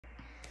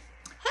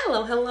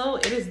Hello,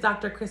 it is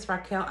Dr. Chris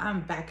Raquel.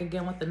 I'm back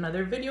again with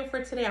another video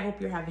for today. I hope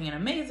you're having an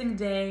amazing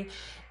day.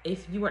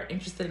 If you are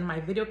interested in my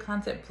video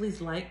content, please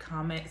like,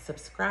 comment,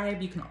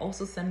 subscribe. You can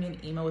also send me an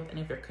email with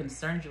any of your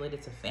concerns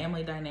related to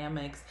family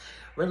dynamics,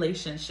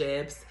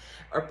 relationships,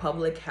 or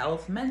public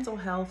health, mental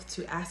health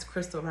to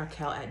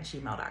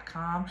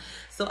askkrystalracquel@gmail.com.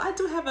 So I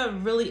do have a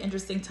really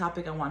interesting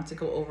topic I want to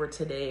go over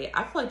today.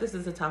 I feel like this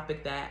is a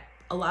topic that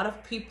a lot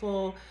of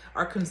people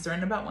are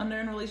concerned about when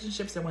they're in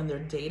relationships or when they're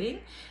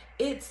dating.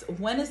 It's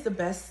when is the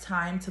best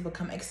time to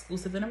become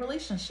exclusive in a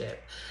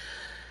relationship?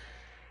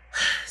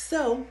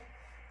 So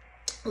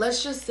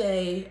let's just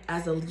say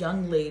as a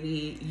young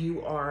lady,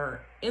 you are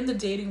in the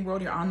dating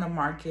world, you're on the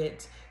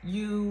market,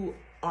 you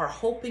are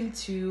hoping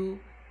to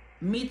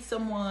meet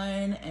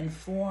someone and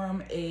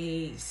form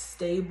a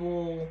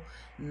stable,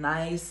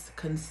 nice,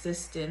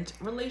 consistent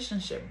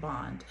relationship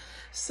bond.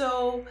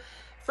 So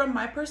from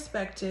my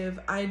perspective,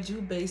 I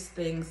do base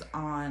things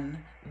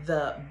on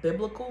the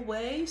biblical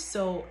way.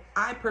 So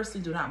I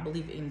personally do not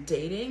believe in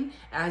dating,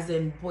 as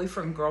in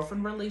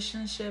boyfriend-girlfriend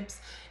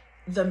relationships.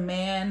 The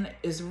man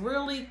is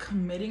really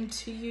committing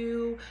to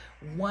you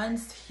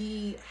once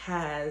he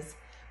has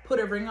put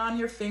a ring on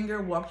your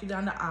finger, walked you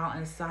down the aisle,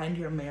 and signed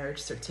your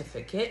marriage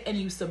certificate, and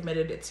you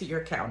submitted it to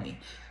your county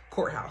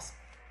courthouse.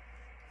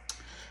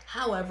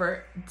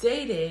 However,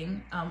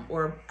 dating,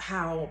 or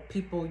how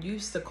people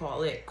used to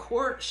call it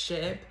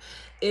courtship,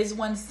 is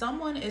when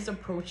someone is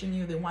approaching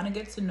you, they want to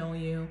get to know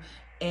you,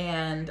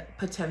 and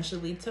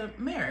potentially to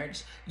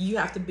marriage. You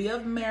have to be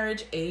of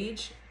marriage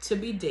age to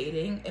be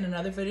dating. In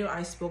another video,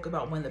 I spoke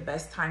about when the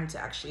best time to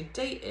actually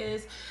date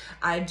is.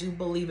 I do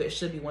believe it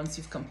should be once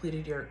you've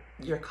completed your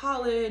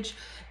college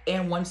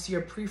and once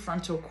your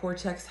prefrontal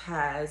cortex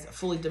has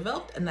fully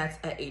developed, and that's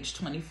at age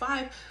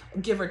 25,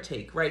 give or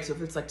take, right? So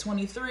if it's like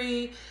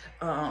 23,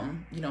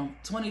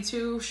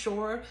 22,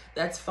 sure,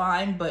 that's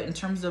fine. But in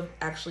terms of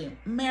actually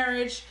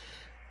marriage,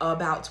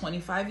 about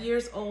 25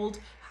 years old.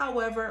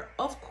 However,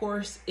 of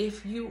course,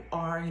 if you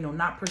are,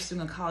 not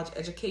pursuing a college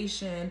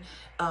education,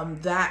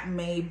 that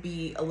may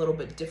be a little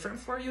bit different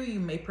for you. You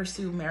may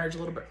pursue marriage a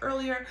little bit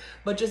earlier,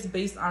 but just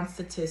based on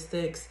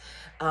statistics,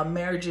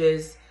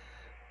 marriages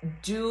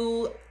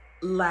do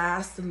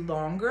last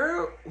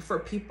longer for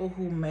people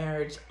who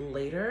married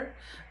later.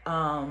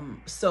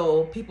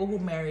 So people who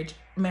marry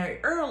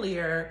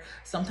earlier,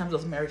 sometimes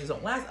those marriages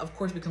don't last. Of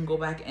course, we can go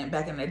back in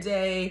the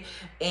day,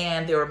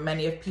 and there were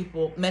many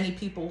people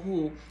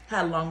who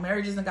had long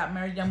marriages and got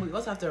married young. But we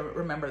also have to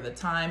remember the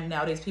time.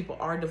 Nowadays, people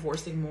are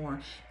divorcing more,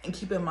 and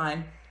keep in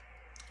mind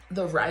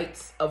the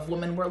rights of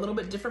women were a little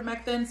bit different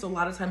back then. So a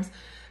lot of times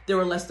there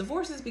were less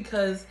divorces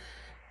because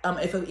even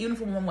if a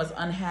woman was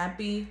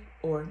unhappy,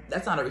 or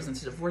that's not a reason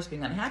to divorce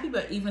being unhappy,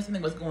 but even if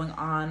something was going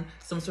on,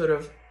 some sort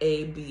of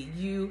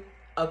ABU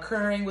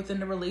occurring within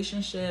the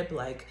relationship,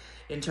 like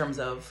in terms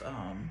of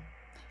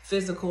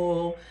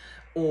physical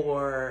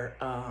or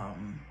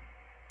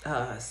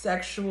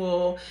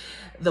sexual,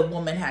 the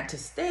woman had to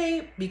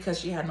stay because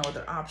she had no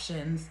other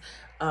options.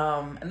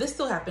 And this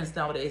still happens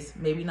nowadays,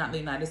 maybe not in the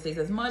United States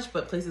as much,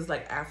 but places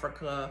like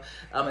Africa,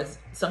 it's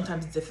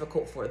sometimes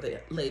difficult for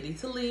the lady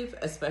to leave,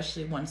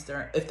 especially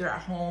if they're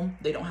at home,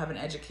 they don't have an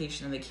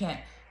education and they can't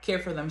care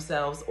for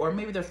themselves, or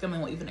maybe their family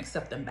won't even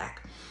accept them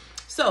back.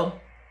 So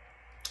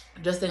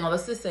just saying all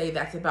this to say,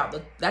 that's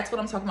what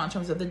I'm talking about in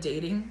terms of the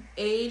dating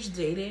age,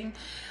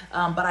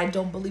 but I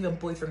don't believe in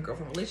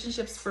boyfriend-girlfriend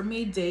relationships. For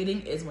me,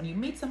 dating is when you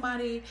meet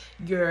somebody,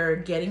 you're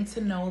getting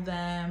to know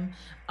them,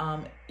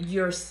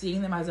 you're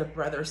seeing them as a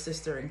brother or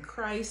sister in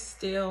Christ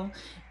still,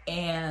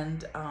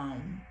 and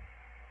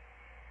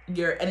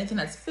anything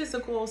that's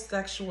physical,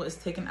 sexual is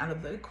taken out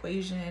of the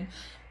equation.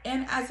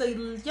 And as a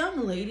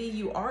young lady,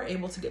 you are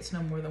able to get to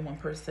know more than one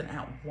person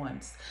at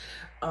once.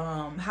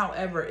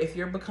 However, if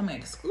you're becoming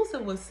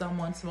exclusive with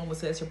someone would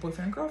say it's your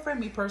boyfriend and girlfriend.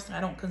 Me personally,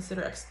 I don't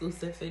consider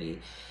exclusivity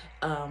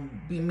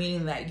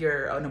meaning that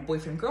you're in a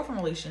boyfriend-girlfriend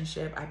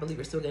relationship. I believe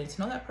you're still getting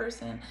to know that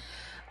person.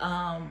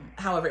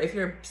 However, if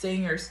you're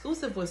saying you're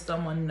exclusive with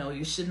someone, no,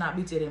 you should not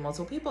be dating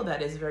multiple people.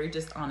 That is very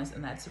dishonest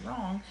and that's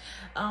wrong.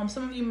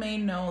 Some of you may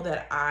know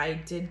that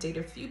I did date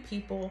a few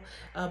people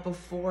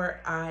before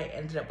I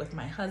ended up with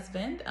my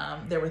husband.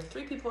 There were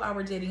 3 people I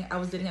was dating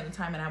at the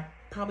time, and I'll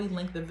probably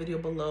link the video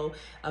below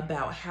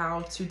about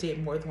how to date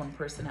more than one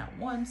person at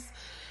once.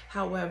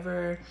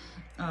 However,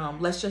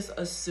 let's just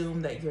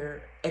assume that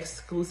you're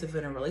exclusive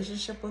in a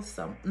relationship with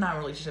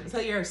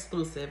say you're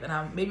exclusive,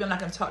 and maybe I'm not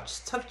going to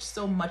touch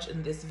so much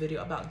in this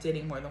video about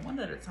dating more than one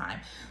at a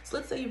time. So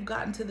let's say you've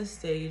gotten to this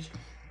stage,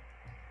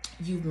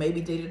 you've maybe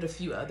dated a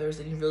few others,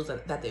 and you realize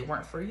that they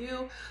weren't for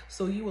you,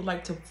 so you would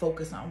like to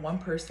focus on one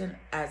person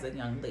as a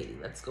young lady.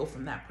 Let's go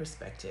from that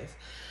perspective.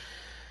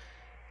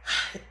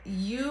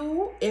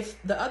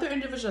 If the other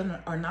individuals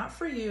are not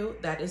for you,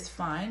 that is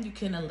fine. You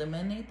can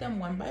eliminate them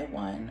one by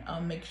one.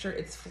 Make sure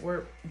it's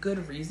for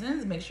good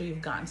reasons. Make sure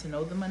you've gotten to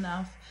know them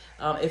enough.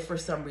 If for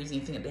some reason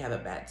you think that they have a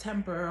bad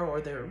temper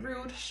or they're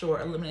rude, sure,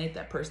 eliminate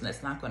that person.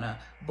 That's not going to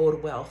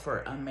bode well for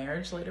a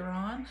marriage later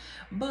on.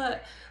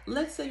 But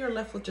let's say you're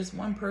left with just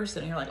one person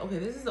and you're like, okay,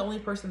 this is the only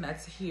person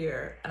that's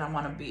here and I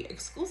want to be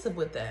exclusive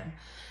with them.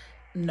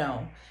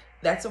 No.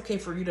 That's okay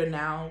for you to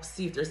now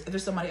see if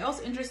there's somebody else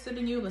interested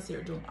in you. Let's say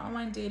you're doing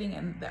online dating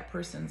and that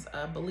person's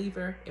a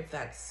believer.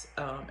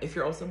 If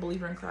you're also a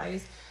believer in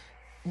Christ,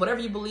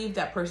 whatever you believe,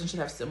 that person should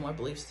have similar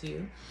beliefs to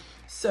you.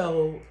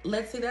 So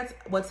let's say that's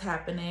what's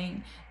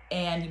happening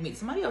and you meet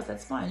somebody else,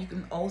 that's fine. You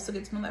can also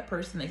get to know that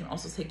person. They can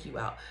also take you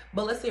out.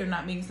 But let's say you're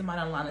not meeting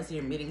somebody online. Let's say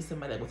you're meeting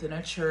somebody within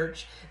a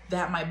church.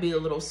 That might be a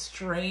little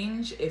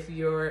strange if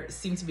you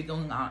seem to be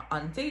going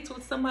on dates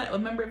with somebody, a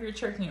member of your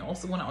church, and you're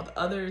also going out with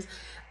others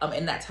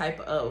in that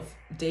type of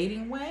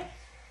dating way.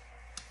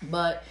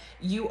 But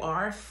you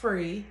are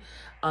free,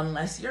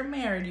 unless you're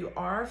married, you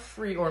are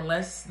free, or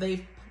unless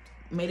they've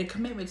made a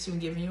commitment to and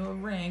giving you a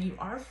ring, you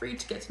are free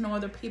to get to know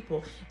other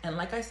people. And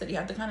like I said, you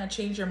have to kind of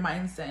change your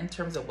mindset in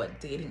terms of what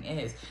dating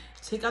is.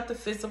 Take out the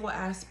physical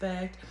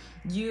aspect.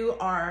 You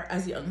are,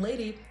 as a young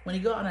lady, when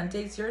you go out on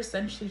dates, you're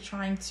essentially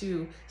trying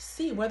to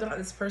see whether or not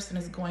this person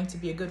is going to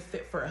be a good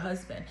fit for a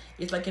husband.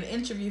 It's like an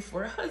interview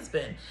for a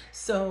husband.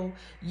 So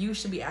you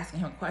should be asking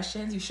him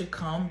questions. You should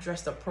come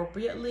dressed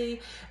appropriately.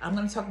 I'm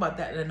going to talk about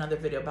that in another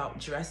video about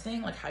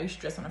dressing, like how you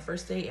should dress on a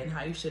first date and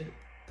how you should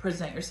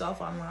present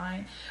yourself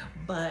online.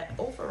 But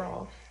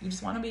overall, you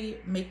just want to be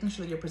making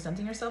sure that you're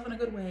presenting yourself in a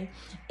good way,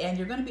 and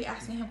you're going to be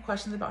asking him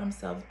questions about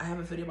himself. I have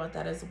a video about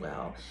that as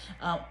well.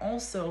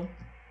 Also,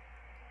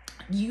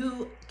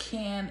 you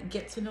can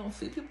get to know a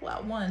few people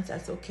at once.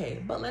 That's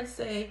okay. But let's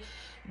say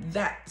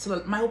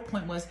so my whole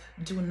point was,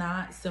 do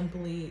not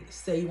simply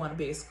say you want to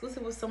be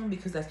exclusive with someone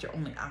because that's your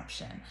only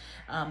option.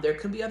 There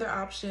could be other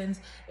options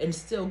and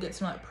still get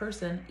to know that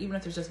person, even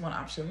if there's just one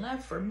option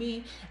left. For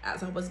me,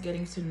 as I was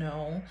getting to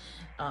know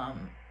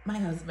my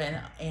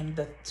husband and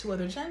the two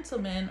other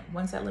gentlemen,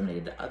 once I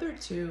eliminated the other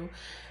two,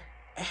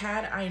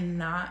 had I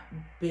not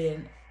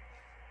been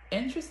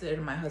interested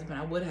in my husband,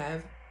 I would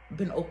have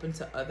been open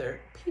to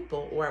other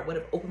people, or I would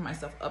have opened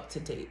myself up to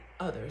date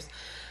others.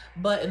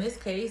 But in this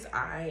case,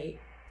 I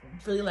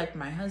really liked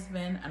my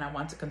husband and I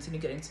want to continue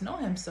getting to know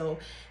him. So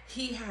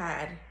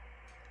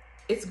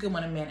it's good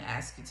when a man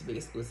asks you to be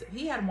exclusive.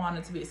 He had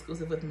wanted to be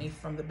exclusive with me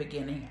from the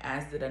beginning,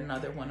 as did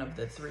another one of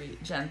the three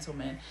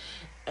gentlemen.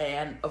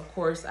 And of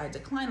course, I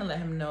declined to let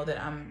him know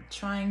that I'm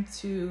trying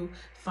to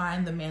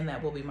find the man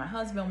that will be my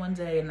husband one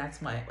day, and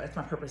that's my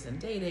purpose in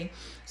dating.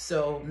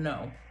 So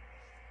no,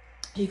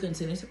 he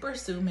continued to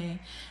pursue me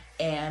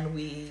and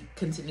we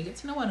continue to get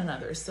to know one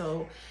another.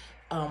 So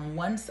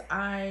once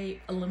I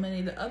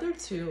eliminated the other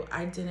two,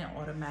 I didn't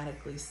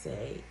automatically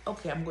say,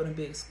 okay, I'm going to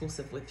be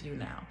exclusive with you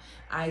now.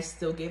 I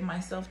still gave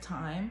myself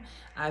time.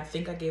 I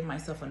think I gave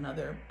myself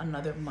another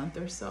month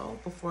or so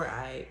before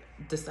I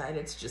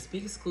decided to just be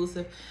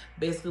exclusive,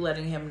 basically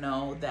letting him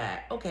know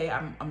that, okay,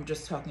 I'm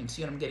just talking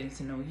to you and I'm getting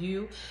to know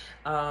you,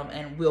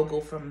 and we'll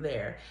go from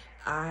there.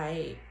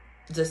 I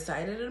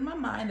decided in my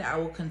mind that I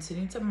will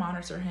continue to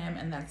monitor him,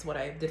 and that's what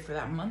I did for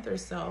that month or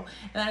so.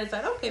 And I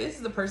decided, okay, this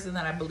is the person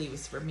that I believe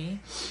is for me.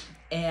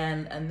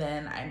 And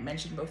then I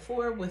mentioned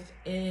before,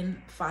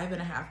 within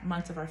 5.5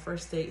 months of our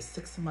first date,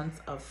 6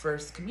 months of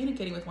first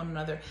communicating with one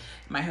another,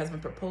 my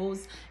husband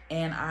proposed,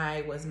 and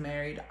I was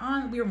married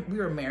on, we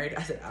were married,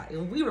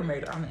 we were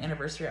married on the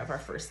anniversary of our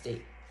first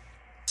date.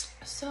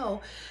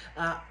 So,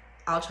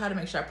 I'll try to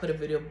make sure I put a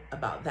video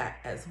about that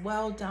as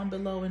well down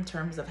below, in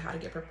terms of how to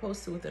get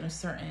proposed to within a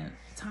certain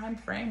time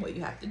frame, what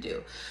you have to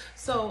do.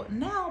 So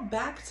now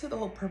back to the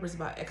whole purpose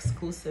about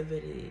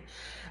exclusivity.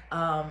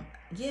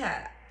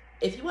 Yeah,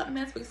 if you want a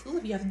man to be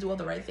exclusive, you have to do all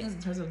the right things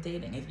in terms of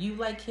dating. If you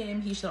like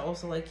him, he should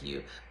also like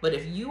you. But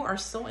if you are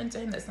so into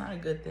him, that's not a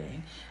good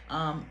thing.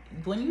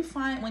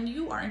 When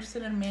you are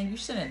interested in a man, you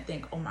shouldn't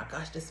think, oh my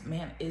gosh, this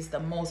man is the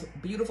most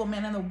beautiful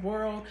man in the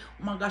world.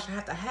 Oh my gosh, I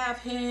have to have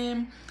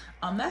him.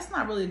 That's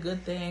not really a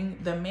good thing.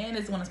 The man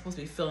is the one that's supposed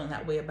to be feeling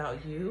that way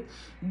about you.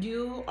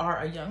 You are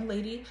a young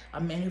lady.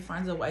 A man who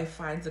finds a wife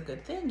finds a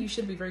good thing. You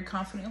should be very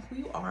confident in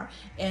who you are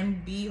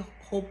and be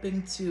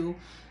hoping to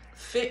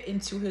fit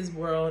into his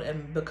world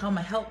and become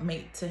a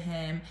helpmate to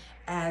him,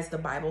 as the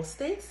Bible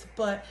states.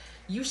 But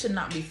you should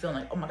not be feeling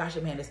like, oh my gosh,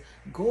 a man is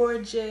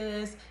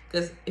gorgeous.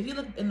 Because if you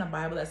look in the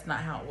Bible, that's not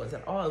how it was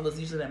at all. It was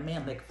usually a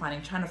man like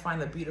trying to find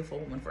the beautiful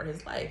woman for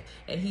his life,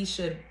 and he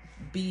should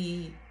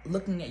be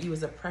looking at you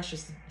as a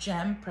precious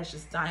gem,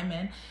 precious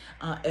diamond,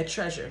 a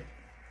treasure.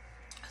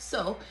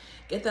 So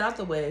get that out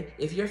the way.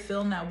 If you're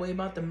feeling that way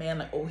about the man,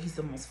 like, oh, he's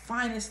the most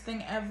finest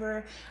thing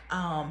ever,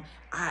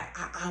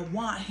 I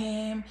want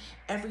him,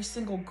 every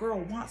single girl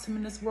wants him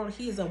in this world,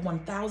 he is a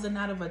 1,000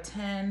 out of a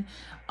 10,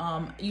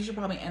 you should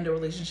probably end a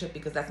relationship,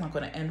 because that's not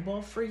going to end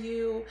well for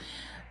you.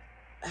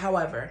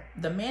 However,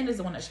 the man is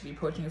the one that should be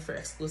approaching you for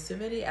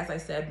exclusivity. As I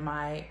said,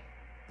 my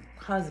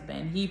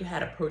husband, he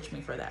had approached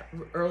me for that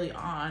early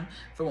on,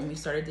 for when we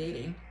started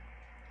dating,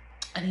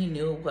 and he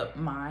knew what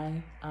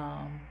my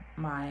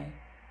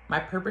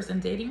purpose in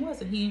dating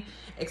was, and he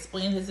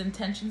explained his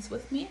intentions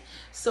with me.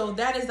 So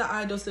that is the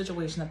ideal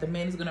situation, that the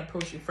man is going to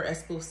approach you for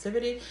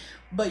exclusivity,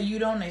 but you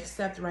don't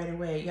accept right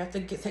away. You have to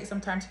take some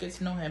time to get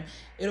to know him.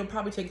 It'll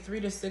probably take 3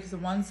 to 6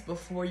 months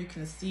before you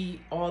can see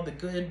all the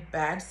good,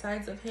 bad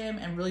sides of him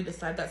and really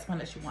decide that's one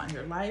that you want in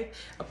your life.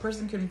 A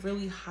person can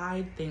really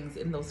hide things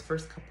in those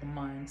first couple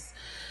months.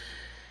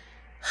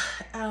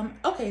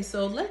 Okay,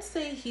 so let's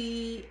say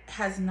he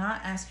has not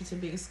asked you to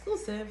be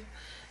exclusive.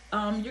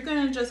 You're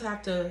gonna just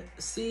have to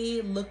see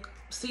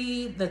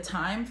the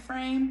time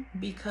frame,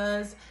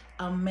 because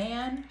a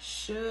man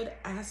should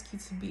ask you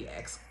to be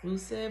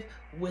exclusive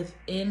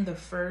within the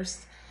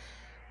first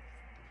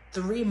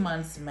 3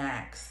 months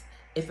max.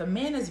 If a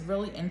man is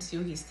really into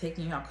you, he's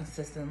taking you out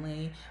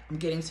consistently,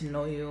 getting to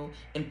know you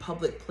in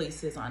public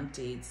places, on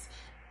dates,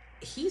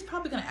 he's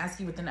probably gonna ask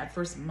you within that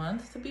first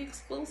month to be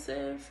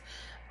exclusive.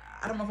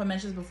 I don't know if I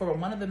mentioned this before, but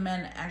one of the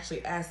men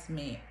actually asked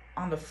me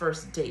on the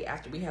first date,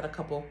 after we had a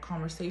couple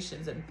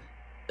conversations, and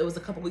it was a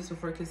couple weeks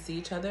before we could see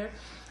each other.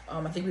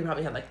 I think we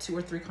probably had like 2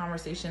 or 3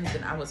 conversations,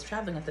 and I was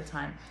traveling at the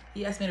time.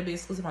 He asked me to be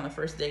exclusive on the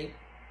first date.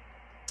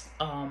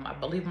 I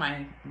believe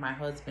my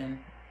husband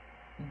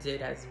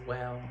did as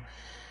well.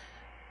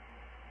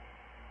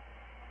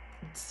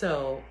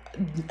 So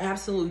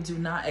absolutely do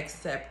not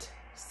accept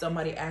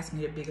somebody asking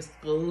me to be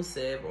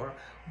exclusive or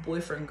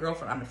boyfriend,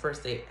 girlfriend on the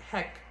first date.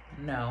 Heck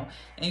no.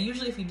 And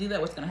usually if you do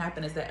that, what's going to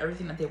happen is that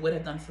everything that they would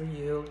have done for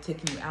you,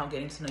 taking you out,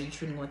 getting to know you,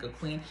 treating you like a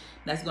queen,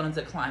 that's going to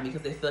decline,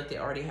 because they feel like they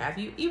already have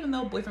you. Even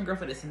though boyfriend,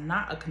 girlfriend is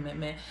not a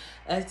commitment,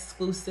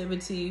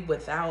 exclusivity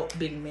without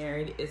being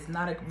married is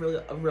not a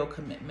real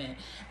commitment.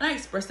 And I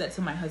expressed that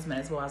to my husband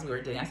as well as we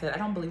were dating. I said, I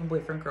don't believe in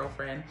boyfriend,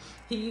 girlfriend.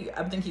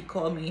 I think he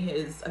called me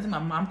I think my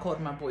mom called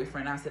him my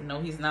boyfriend. I said, no,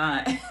 he's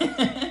not.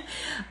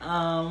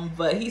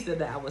 But he said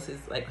that I was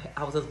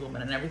his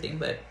woman and everything.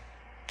 But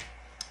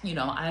you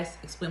know, I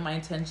explain my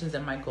intentions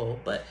and my goal.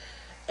 But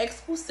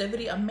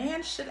exclusivity, a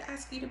man should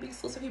ask you to be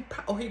exclusive. He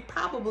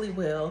probably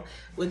will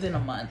within a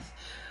month.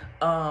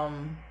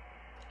 And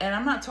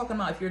I'm not talking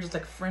about if you're just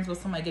like friends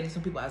with somebody, getting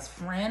some people as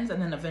friends,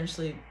 and then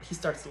eventually he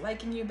starts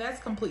liking you.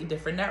 That's completely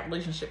different. That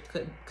relationship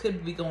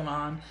could be going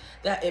on.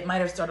 That it might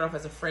have started off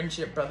as a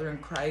friendship, brother in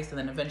Christ, and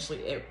then eventually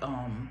it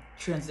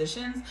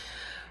transitions.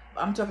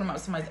 I'm talking about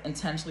somebody's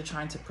intentionally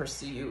trying to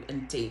pursue you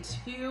and date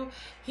you.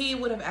 He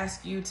would have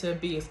asked you to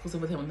be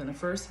exclusive with him within the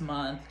first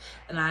month.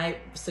 And I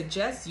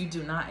suggest you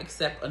do not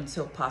accept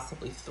until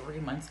possibly 3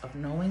 months of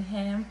knowing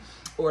him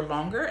or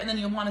longer. And then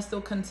you'll want to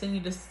still continue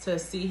to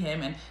see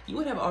him. And you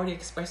would have already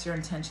expressed your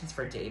intentions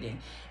for dating.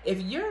 If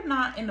you're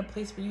not in a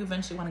place where you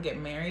eventually want to get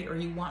married, or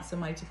you want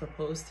somebody to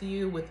propose to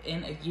you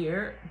within a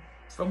year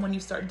from when you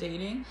start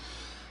dating,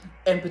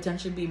 and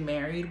potentially be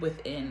married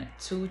within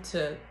 2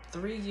 to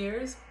 3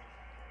 years,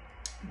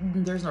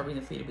 there's no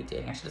reason for you to be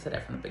dating. I should have said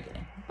that from the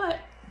beginning. But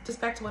just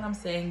back to what I'm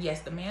saying,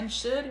 yes, the man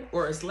should,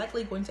 or is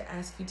likely going to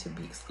ask you to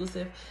be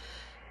exclusive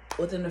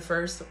within the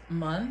first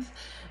month.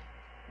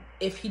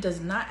 If he does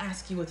not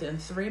ask you within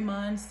 3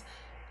 months,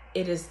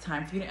 it is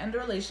time for you to end the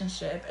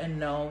relationship. And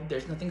no,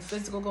 there's nothing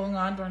physical going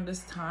on during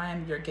this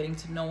time. You're getting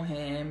to know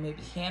him.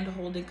 Maybe hand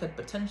holding could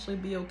potentially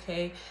be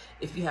okay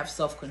if you have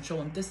self-control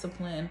and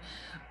discipline.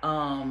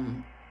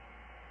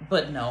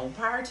 But no,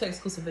 prior to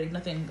exclusivity,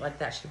 nothing like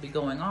that should be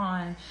going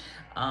on.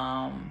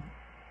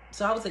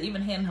 So I would say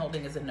even hand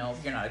holding is a no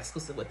if you're not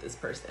exclusive with this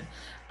person.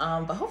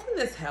 But hopefully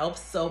this helps.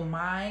 So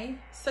my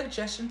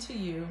suggestion to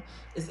you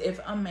is,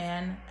 if a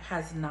man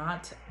has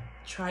not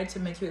tried to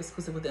make you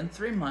exclusive within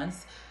 3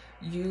 months,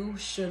 you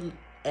should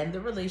end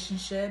the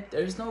relationship.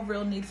 There's no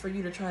real need for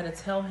you to try to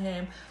tell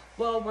him,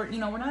 well, we're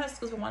not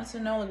exclusive. I wanted to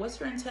know, like, what's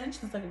your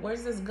intentions? Like,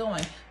 where's this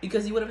going?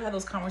 Because you would have had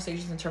those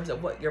conversations in terms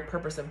of what your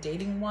purpose of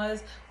dating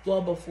was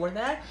well before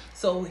that.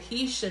 So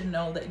he should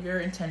know that your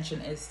intention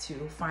is to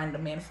find a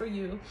man for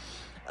you.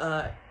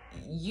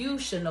 You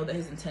should know that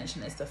his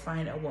intention is to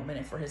find a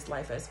woman for his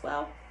life as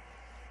well,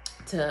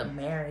 to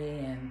marry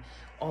and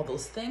all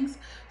those things.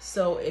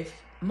 So if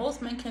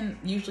most men can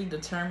usually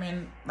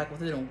determine, like,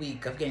 within a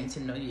week of getting to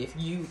know you,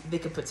 if they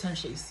could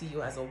potentially see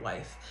you as a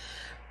wife.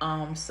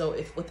 So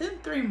if within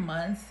 3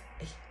 months,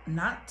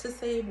 not to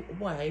say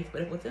wife,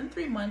 but if within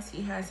 3 months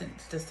he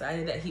hasn't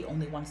decided that he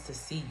only wants to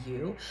see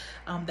you,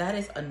 that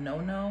is a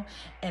no-no.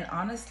 And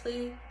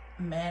honestly,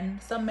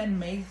 some men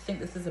may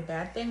think this is a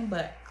bad thing,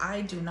 but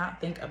I do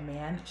not think a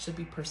man should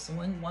be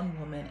pursuing one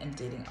woman and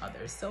dating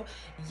others. So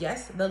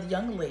yes, the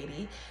young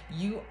lady,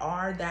 you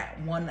are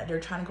that one that they're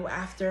trying to go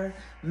after.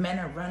 Men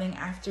are running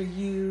after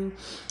you.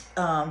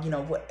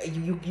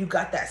 You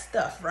got that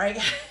stuff, right?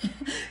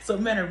 So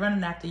men are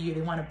running after you.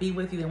 They want to be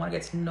with you. They want to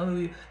get to know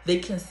you. They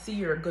can see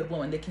you're a good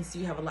woman. They can see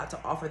you have a lot to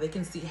offer. They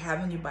can see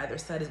having you by their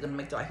side is going to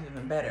make their life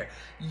even better.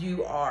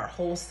 You are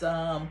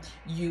wholesome.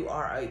 You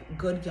are a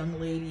good young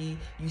lady.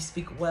 You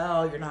speak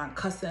well. You're not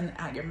cussing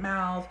out your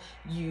mouth.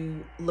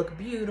 You look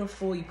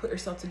beautiful. You put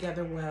yourself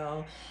together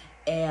well.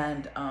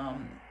 And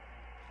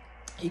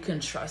He can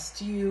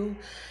trust you.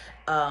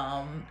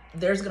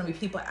 There's going to be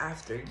people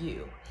after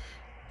you.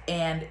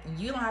 And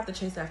you don't have to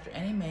chase after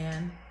any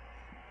man.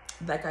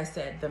 Like I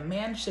said, the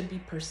man should be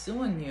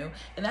pursuing you,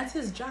 and that's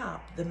his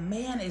job. The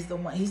man is the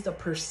one, he's the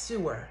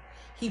pursuer.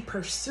 He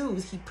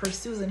pursues,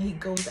 and he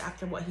goes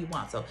after what he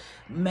wants. So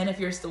men, if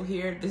you're still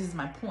here, this is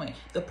my point.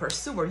 The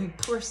pursuer, you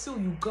pursue,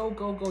 you go,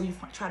 you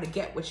try to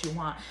get what you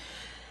want.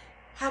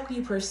 How can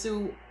you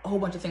pursue a whole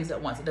bunch of things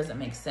at once? It doesn't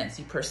make sense.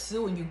 You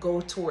pursue and you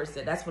go towards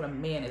it. That's what a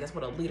man is. That's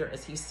what a leader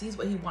is. He sees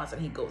what he wants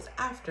and he goes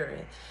after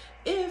it.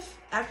 If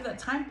after that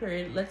time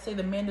period, let's say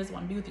the man doesn't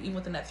want to be with you, even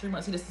within that 3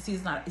 months, he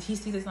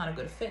sees it's not a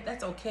good fit,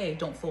 that's okay.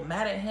 Don't feel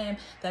mad at him.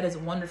 That is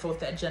wonderful if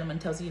that gentleman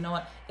tells you, you know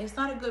what, it's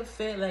not a good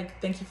fit. Like,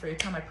 thank you for your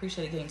time. I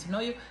appreciate getting to know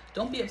you.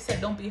 Don't be upset.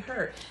 Don't be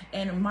hurt.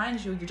 And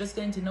mind you, you're just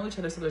getting to know each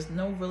other, so there's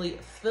no really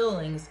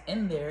feelings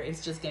in there.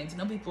 It's just getting to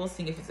know people,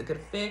 seeing if it's a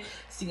good fit,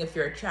 seeing if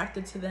you're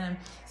attracted to them,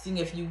 seeing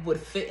if you would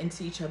fit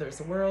into each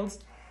other's worlds.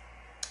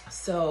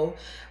 So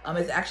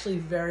it's actually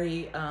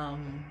very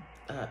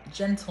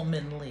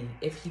gentlemanly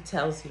if he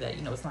tells you that,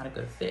 you know, it's not a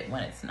good fit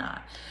when it's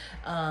not.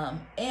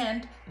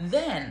 And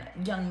then,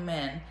 young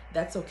men,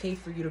 that's okay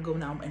for you to go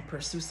now and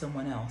pursue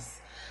someone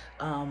else.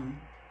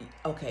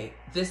 Okay,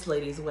 this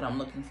lady is what I'm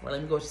looking for.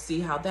 Let me go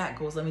see how that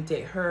goes. Let me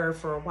date her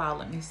for a while.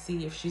 Let me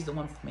see if she's the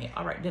one for me.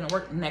 All right, didn't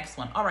work. Next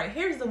one. All right,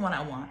 here's the one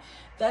I want.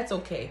 That's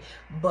okay.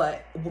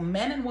 But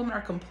men and women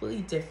are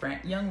completely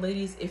different. Young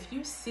ladies, if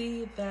you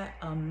see that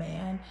a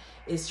man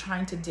is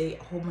trying to date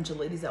a whole bunch of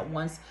ladies at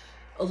once,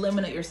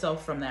 eliminate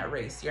yourself from that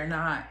race.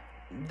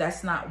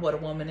 That's not what a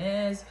woman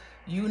is.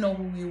 You know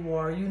who you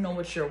are. You know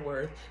what you're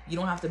worth. You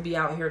don't have to be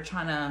out here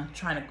trying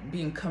to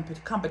be in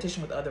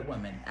competition with other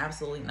women.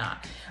 Absolutely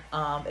not.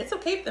 It's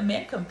okay if the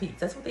man competes.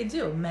 That's what they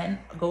do. Men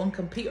go and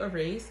compete a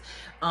race.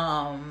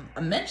 A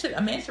man should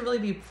really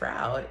be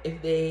proud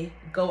if they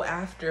go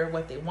after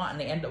what they want and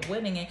they end up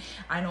winning it.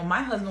 I know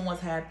my husband was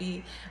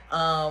happy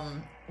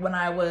when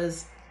I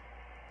was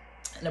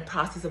in the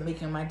process of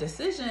making my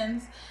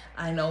decisions.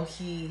 I know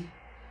he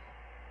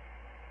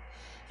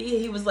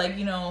was like,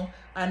 you know,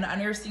 I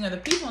never seen other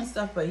people and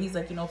stuff, but he's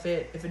like, you know, if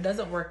it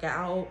doesn't work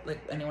out, like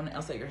anyone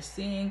else that you're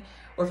seeing,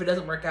 or if it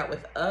doesn't work out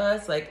with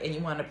us, like, and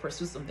you want to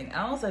pursue something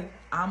else, like,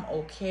 I'm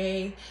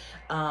okay.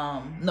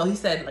 No, he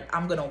said, like,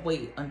 I'm gonna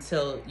wait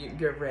until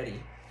you're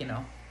ready, you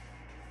know.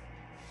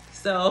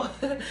 So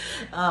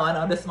I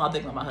know this small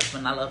thing with my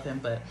husband, I love him,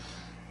 but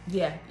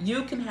yeah,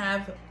 you can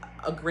have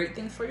a great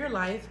thing for your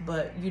life,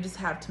 but you just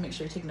have to make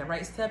sure you're taking the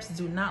right steps.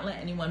 Do not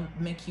let anyone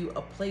make you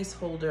a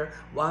placeholder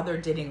while they're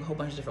dating a whole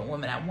bunch of different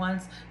women at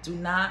once. Do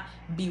not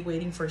be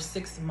waiting for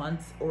 6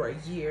 months or a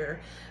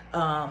year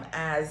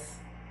as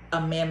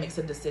a man makes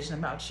a decision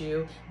about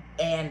you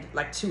and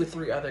like 2 or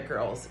 3 other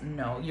girls.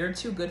 No, you're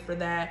too good for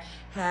that.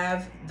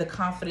 Have the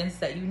confidence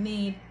that you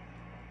need.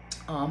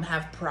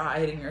 Have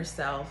pride in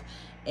yourself.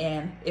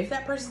 And if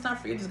that person's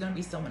not for you, there's going to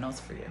be someone else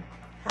for you.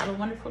 Have a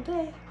wonderful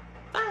day.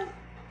 Bye.